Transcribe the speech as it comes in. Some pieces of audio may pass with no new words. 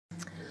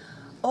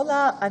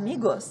Hola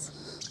amigos,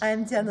 I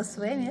am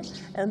Suemi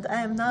and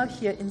I am now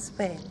here in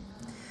Spain.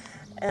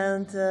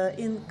 And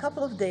in a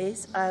couple of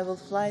days I will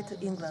fly to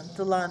England,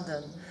 to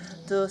London,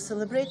 to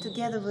celebrate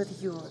together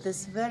with you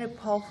this very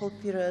powerful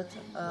period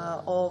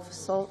of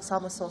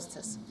summer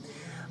solstice.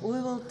 We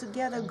will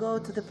together go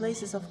to the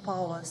places of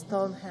power,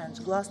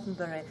 Stonehenge,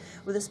 Glastonbury,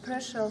 with the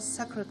special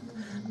sacred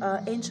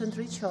ancient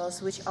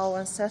rituals which our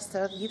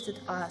ancestors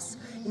gifted us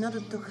in order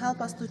to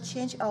help us to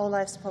change our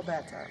lives for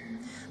better,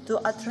 to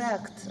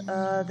attract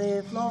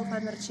the flow of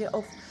energy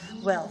of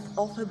wealth,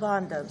 of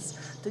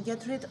abundance, to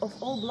get rid of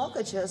all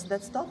blockages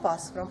that stop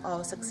us from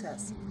our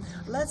success.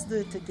 Let's do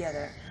it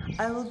together.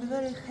 I will be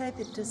very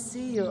happy to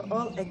see you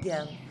all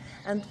again.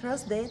 And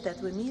first date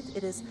that we meet,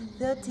 it is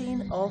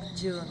 13th of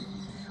June.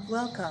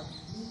 Welcome.